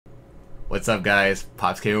What's up, guys?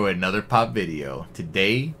 Pops here with another pop video.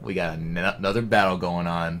 Today we got another battle going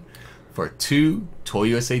on for 2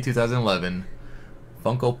 Toyusa 2011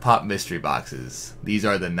 Funko Pop mystery boxes. These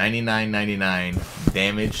are the $99.99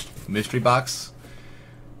 damaged mystery box,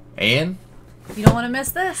 and you don't want to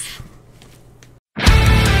miss this.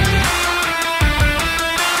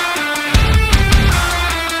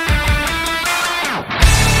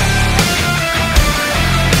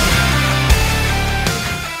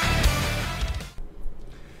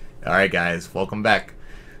 Alright guys, welcome back.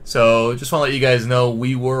 So just want to let you guys know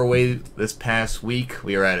we were away this past week.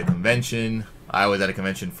 We were at a convention. I was at a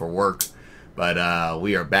convention for work, but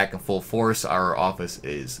we are back in full force. Our office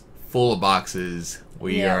is full of boxes.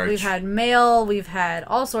 We've had mail, we've had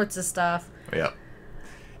all sorts of stuff. Yep.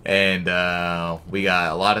 And we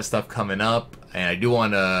got a lot of stuff coming up, and I do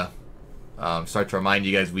want to start to remind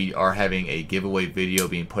you guys we are having a giveaway video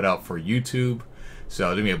being put out for YouTube. So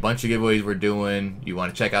there's going to be a bunch of giveaways we're doing. You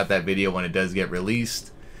want to check out that video when it does get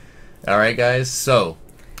released. Alright guys, so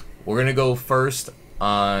we're going to go first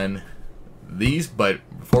on these, but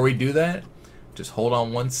before we do that, just hold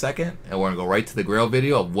on 1 second, and we're going to go right to the GRAIL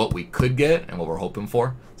video of what we could get and what we're hoping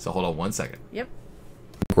for. So hold on 1 second. Yep.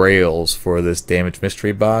 GRAILs for this damaged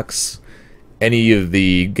mystery box. Any of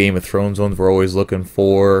the Game of Thrones ones we're always looking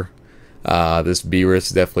for. This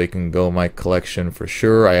Beerus definitely can go in my collection for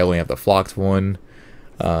sure. I only have the flocked one.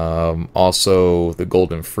 Also the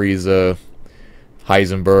Golden Frieza,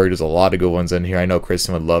 Heisenberg. There's a lot of good ones in here. I know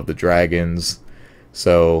Kristen would love the dragons.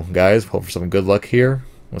 So guys, hope for some good luck here.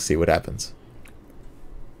 We'll see what happens.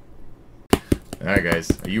 Alright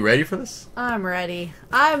guys, are you ready for this? I'm ready.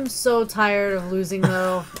 I'm so tired of losing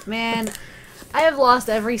though. Man, I have lost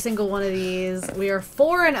every single one of these. We are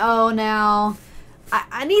 4-0 now.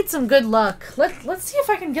 I need some good luck. Let's see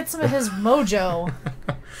if I can get some of his mojo.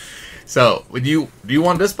 So, do you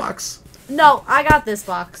want this box? No, I got this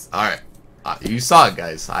box. Alright. You saw it,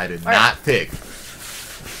 guys. I did not pick.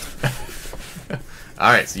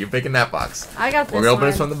 Alright, so you're picking that box. I got this We're going to open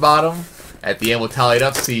this from the bottom. At the end, we'll tally it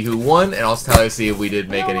up, see who won, and also tally to see if we did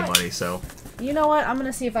make any money. So, you know what? I'm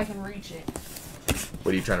going to see if I can reach it.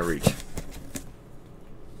 What are you trying to reach?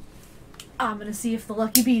 I'm going to see if the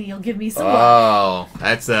Lucky Beanie will give me some luck. Oh,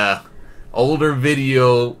 that's a older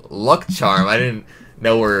video luck charm. I didn't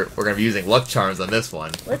know we're going to be using luck charms on this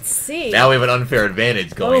one. Let's see. Now we have an unfair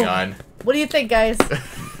advantage going on. What do you think, guys?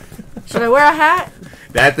 Should I wear a hat?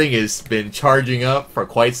 That thing has been charging up for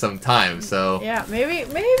quite some time, so... Yeah, maybe.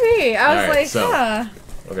 I was like, so huh.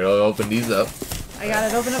 We're going to open these up. I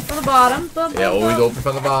got it open up from the bottom. Bum, Yeah, bum, always bum. open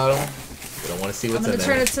from the bottom. We don't want to see what's in there. I'm going to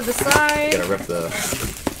turn it to the side. You gotta rip the...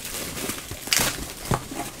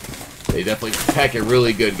 They definitely pack it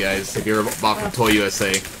really good, guys, if you're bought from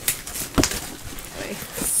Toyusa.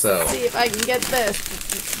 So... Let's see if I can get this.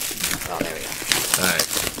 Oh, there we go. Alright.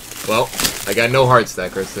 Well, I got no hard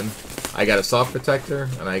stack, Kristen. I got a soft protector,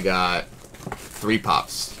 and I got 3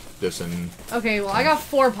 pops. Just in... Okay, well, I got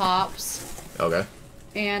 4 pops. Okay.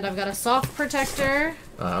 And I've got a soft protector.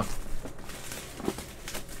 Uh-huh.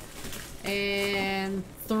 And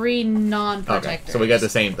 3 non-protectors. Okay, so we got the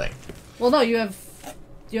same thing. Well, no, you have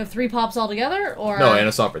 3 pops altogether, or... No, and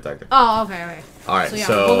a soft protector. Oh, okay. Alright, so... Yeah,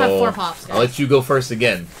 so we'll have 4 pops, guys. I'll let you go first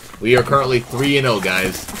again. We are currently 3-0,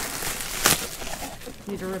 guys.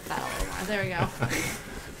 Need to rip that all. There we go.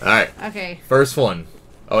 Alright. Okay. First one.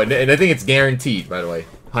 Oh, and I think it's guaranteed, by the way.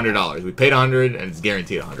 $100. We paid $100, and it's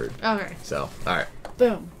guaranteed $100. Okay. So, alright.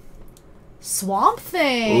 Boom. Swamp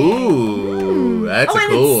Thing. Ooh, that's a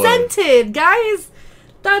cool one. And it's scented, guys.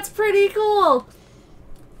 That's pretty cool.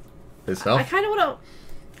 It smells? I kind of want to...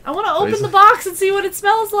 I want to open the box and see what it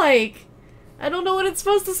smells like. I don't know what it's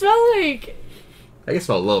supposed to smell like. I can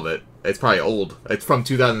smell a little bit. It's probably old. It's from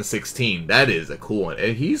 2016. That is a cool one.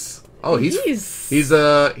 And he's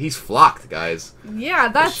flocked, guys. Yeah,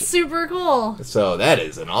 that's super cool. So that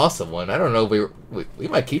is an awesome one. I don't know if we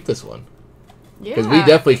might keep this one. Yeah. Because we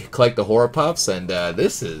definitely collect the horror pops, and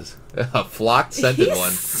this is a flocked scented one.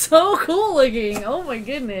 So cool looking. Oh my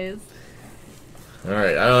goodness. All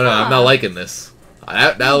right, I don't know. I'm not liking this.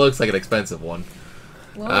 That looks like an expensive one.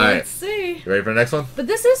 Well, all right. Let's see. You ready for the next one? But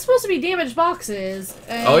this is supposed to be damaged boxes.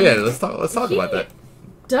 And oh yeah, let's talk about that.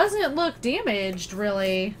 Doesn't look damaged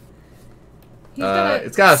really.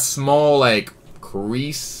 It's got a small like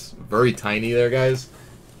crease, very tiny there, guys.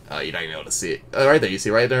 You're not even able to see it. Right there, you see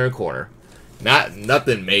right there in the corner.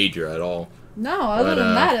 Nothing major at all. No, other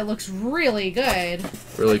than that, it looks really good.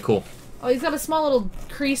 Really cool. Oh, he's got a small little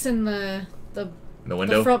crease in the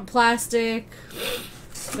window, the front plastic.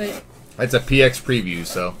 But it's a PX preview,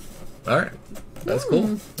 so all right. That's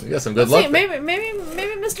cool. We got some good Let's luck. see, maybe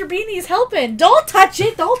Mr. Beanie's helping. Don't touch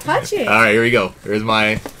it. Don't touch it. All right, here we go. Here's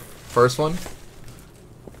my first one.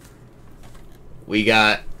 We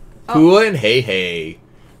got Pua and Hey Hey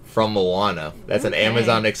from Moana. That's an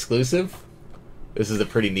Amazon exclusive. This is a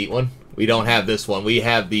pretty neat one. We don't have this one. We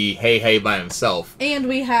have the Hey Hey by himself. And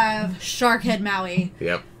we have Sharkhead Maui.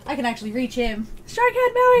 Yep. I can actually reach him.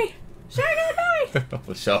 Sharkhead Maui! Sharkhead Maui!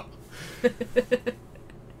 For sure.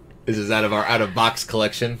 This is out of our out-of-box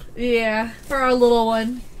collection. Yeah, for our little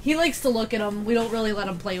one. He likes to look at them. We don't really let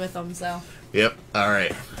him play with them, so. Yep. All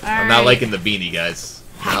right. I'm All not right. liking the beanie, guys.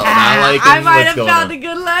 Not liking I might what's have going found on. a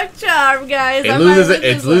good luck charm, guys.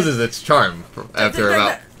 It loses its charm after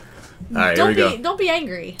about. All right, here we go. Don't be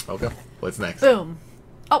angry. Okay. What's next? Boom.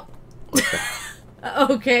 Oh. What's that?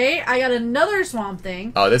 Okay, I got another Swamp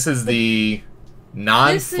Thing. Oh, this is the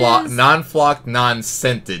non-flocked,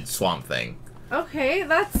 non-scented Swamp Thing. Okay,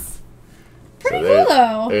 that's pretty So cool,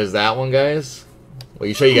 though. There's that one, guys. We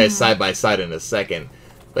can show you guys side by side in a second.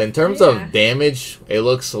 But in terms of damage, it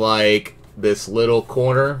looks like this little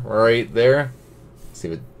corner right there. Let's see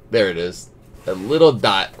what there it is. A little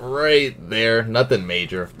dot right there. Nothing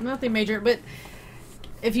major. Nothing major, but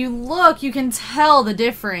if you look, you can tell the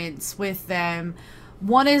difference with them.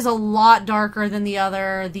 One is a lot darker than the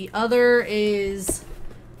other. The other is...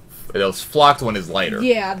 The flocked one is lighter.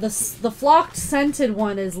 Yeah, the flocked scented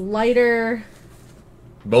one is lighter.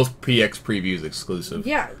 Both PX previews exclusive.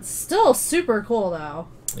 Yeah, still super cool, though.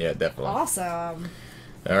 Yeah, definitely. Awesome.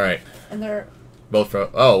 All right. And they're... Both from...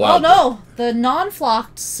 Oh, wow. Oh, no! The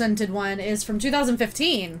non-flocked scented one is from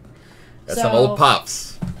 2015. That's some old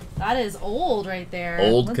pops. That is old right there.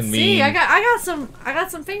 Old Let's can see. mean... I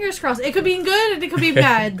got some fingers crossed. It could be good and it could be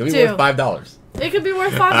bad, could be too. worth $5. It could be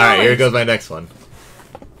worth $5. All right, here goes my next one.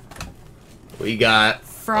 We got...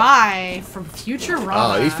 Fry from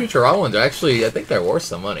Futurama. Oh, these Futurama ones are actually... I think they're worth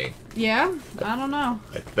some money. Yeah? I don't know.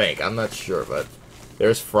 I think. I'm not sure, but...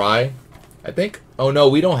 There's Fry. I think... Oh, no,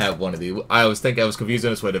 we don't have one of these. I was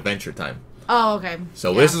confusing this with Adventure Time. Oh, okay.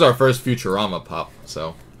 So this is our first Futurama pop,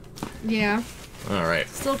 so... Yeah. Alright.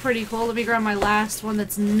 Still pretty cool. Let me grab my last one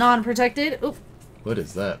that's non-protected. Oop. What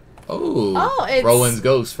is that? Oh! Oh, it's... Rowan's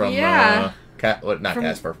Ghost from... Yeah. Not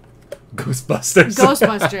Casper. Ghostbusters.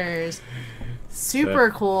 Ghostbusters. Super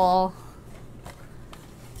cool.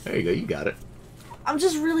 There you go, you got it. I'm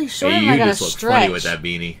just really short Hey, and you I gotta just look stretch. funny with that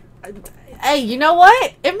beanie. Hey, you know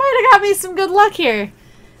what? It might have got me some good luck here.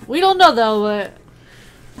 We don't know, though, but...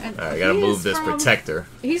 Alright, I gotta move this protector.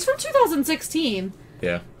 He's from 2016.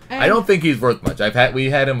 Yeah. And I don't think he's worth much. We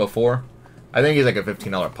had him before. I think he's like a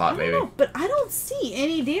 $15 pop, maybe. Know, but I don't see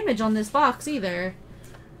any damage on this box either.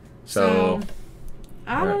 So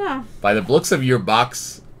I don't know. By the looks of your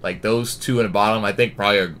box, like those two in the bottom, I think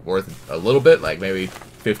probably are worth a little bit, like maybe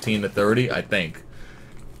 15 to 30, I think.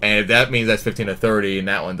 And if that means that's 15 to 30, and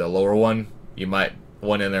that one, the lower one, you might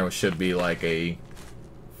one in there should be like a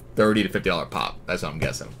 $30 to $50 pop. That's what I'm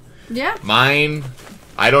guessing. Yeah. Mine,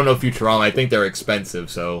 I don't know Futurama. I think they're expensive,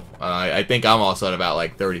 so I think I'm also at about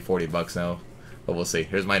like 30, 40 bucks now. But we'll see.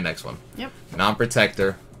 Here's my next one. Yep.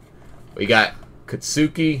 Non-protector. We got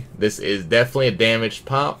Katsuki. This is definitely a damaged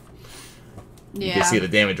pop. Yeah. You can see the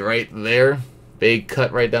damage right there. Big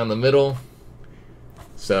cut right down the middle.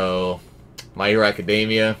 So, My Hero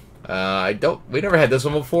Academia. We never had this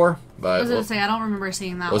one before, but I was gonna say I don't remember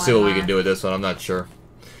seeing that. We'll see what we can do with this one. I'm not sure.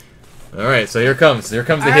 All right, so here comes the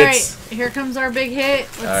hits. All right, here comes our big hit.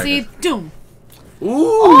 Let's see. Doom. Ooh.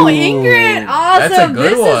 Oh, Ingrid! Awesome. That's a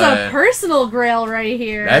good this one. is a personal grail right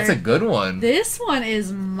here. That's a good one. This one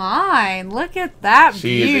is mine. Look at that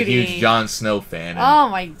She beauty. is a huge Jon Snow fan. Oh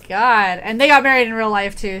my god! And they got married in real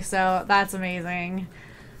life too, so that's amazing.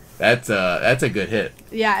 That's a good hit.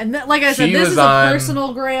 Yeah, and like I said, this is on, a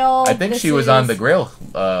personal grail. I think she was on the Grail,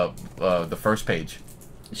 the first page.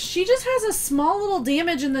 She just has a small little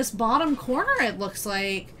damage in this bottom corner, it looks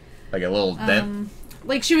like. Like a little dent.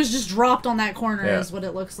 Like she was just dropped on that corner is what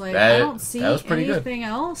it looks like. I don't see anything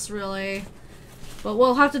else, really. But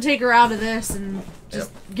we'll have to take her out of this and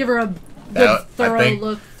just give her a good, thorough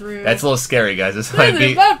look through. That's a little scary, guys. This might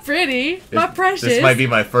be... not pretty. Not precious. This might be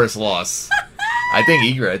my first loss. I think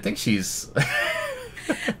Egret, I think she's... The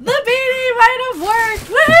beanie might have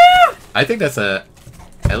worked! Woohoo! I think that's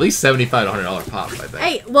at least $75 to $100 pop, I think.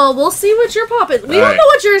 Hey, well, we'll see what your pop is. We don't know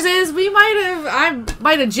what yours is. I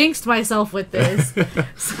might have jinxed myself with this.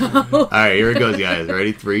 So. Alright, here it goes, guys.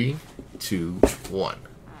 Ready? 3, 2, 1.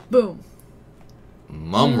 Boom.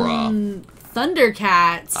 Mumm-ra.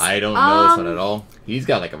 Thundercats. I don't know this one at all. He's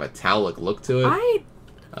got like a metallic look to it.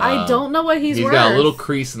 I don't know what he's worth. He's got a little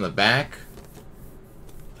crease in the back.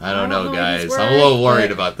 I don't know, guys. I'm a little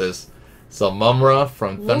worried about this. So mumm-ra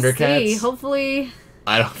from We'll Thundercats. see. Hopefully,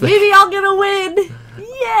 I don't think, maybe I'll get a win.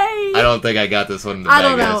 Yay! I don't think I got this one in the I bag,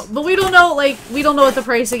 don't know, guys. but we don't know. Like, we don't know what the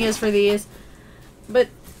pricing is for these. But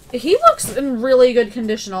he looks in really good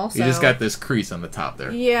condition. Also, You just got this crease on the top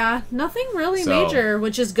there. yeah, nothing really So- major,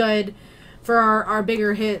 which is good for our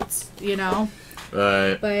bigger hits. You know,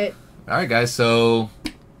 But but all right, guys. So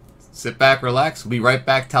sit back, relax. We'll be right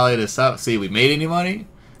back. Tally this up. See if we made any money,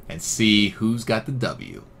 and see who's got the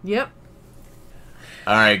W. yep.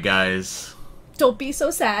 All right, guys. Don't be so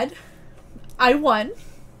sad. I won.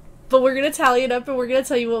 But we're gonna tally it up and we're gonna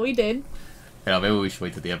tell you what we did. You know, maybe we should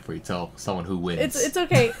wait till the end before you tell someone who wins. It's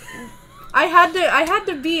okay. I had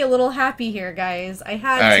to be a little happy here, guys. I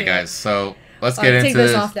had to. All right, guys. So let's get into take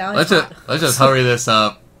this off now. Let's It's let's just hurry this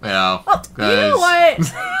up. You know, Oh, you know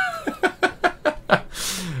what? All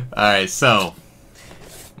right. So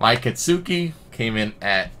my Katsuki came in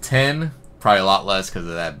at 10. Probably a lot less because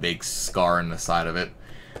of that big scar on the side of it.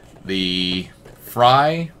 The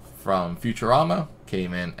Fry from Futurama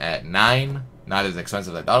came in at 9. Not as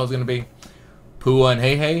expensive as I thought it was going to be. Pua and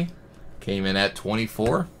Hey Hey came in at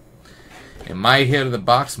 24. And my hit of the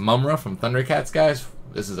box, mumm-ra from Thundercats, guys.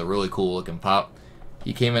 This is a really cool looking pop.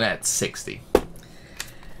 He came in at 60.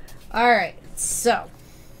 Alright, so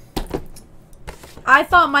I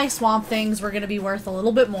thought my Swamp Things were going to be worth a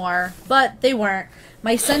little bit more, but they weren't.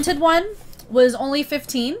 My scented one was only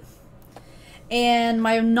 15, and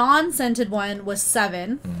my non-scented one was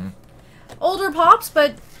 7. Mm-hmm. Older pops,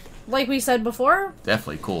 but like we said before,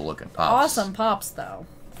 Definitely cool looking pops. awesome pops though.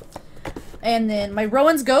 And then my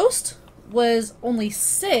Rowan's Ghost was only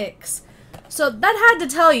 6, so that had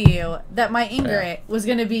to tell you that my Ingrid was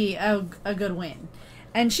going to be a good win.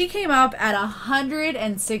 And she came up at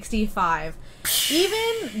 165.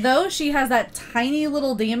 Even though she has that tiny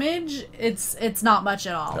little damage, it's not much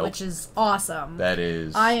at all, which is awesome. That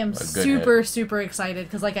is I am a good super excited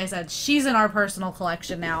because, like I said, she's in our personal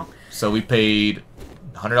collection now. So we paid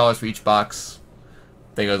 $100 for each box.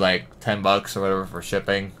 I think it was like $10 or whatever for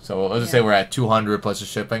shipping. So let's just say we're at 200 plus the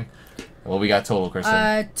shipping. What we got total, Kristen?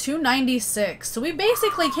 296. So we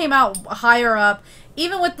basically came out higher up,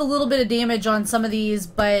 even with the little bit of damage on some of these.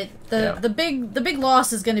 But the big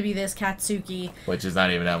loss is going to be this Katsuki, Which is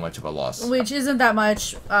not even that much of a loss. which isn't that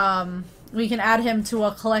much. We can add him to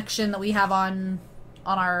a collection that we have on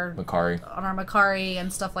our Mercari.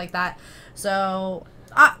 and stuff like that. So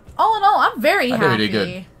all in all, I'm very happy. think we did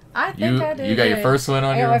good. I think I did. You got your good. first win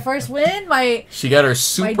on I got my first win. She got her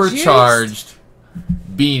supercharged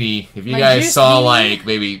beanie. If you guys juiced saw beanie. like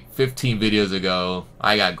maybe 15 videos ago,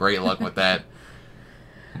 I got great luck with that.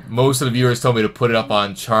 Most of the viewers told me to put it up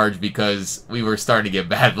on charge because we were starting to get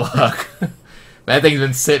bad luck. That thing's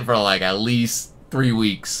been sitting for like at least 3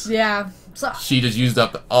 weeks. Yeah. So She just used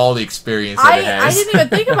up all the experience that it has. I didn't even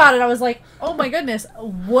think about it. I was like, oh my goodness,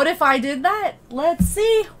 what if I did that? Let's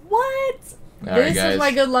see. What? All right, This guys. is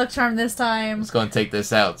my good luck charm this time. Let's go and take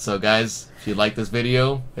this out. So, guys, if you like this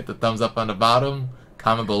video, hit the thumbs up on the bottom.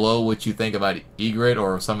 Comment below what you think about Egret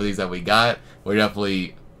or some of these that we got. We're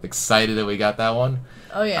definitely excited that we got that one.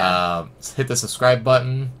 Oh yeah. Hit the subscribe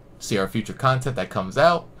button. See our future content that comes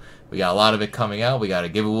out. We got a lot of it coming out. We got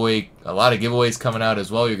a lot of giveaways coming out as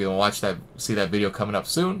well. You're gonna see that video coming up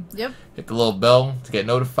soon. Yep. Hit the little bell to get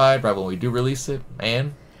notified right when we do release it.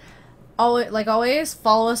 And Like always,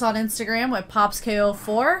 follow us on Instagram at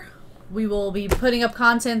PopsKO4. We will be putting up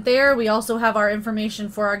content there. We also have our information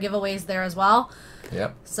for our giveaways there as well.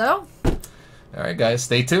 yep. So, All right, guys,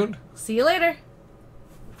 stay tuned. see you later.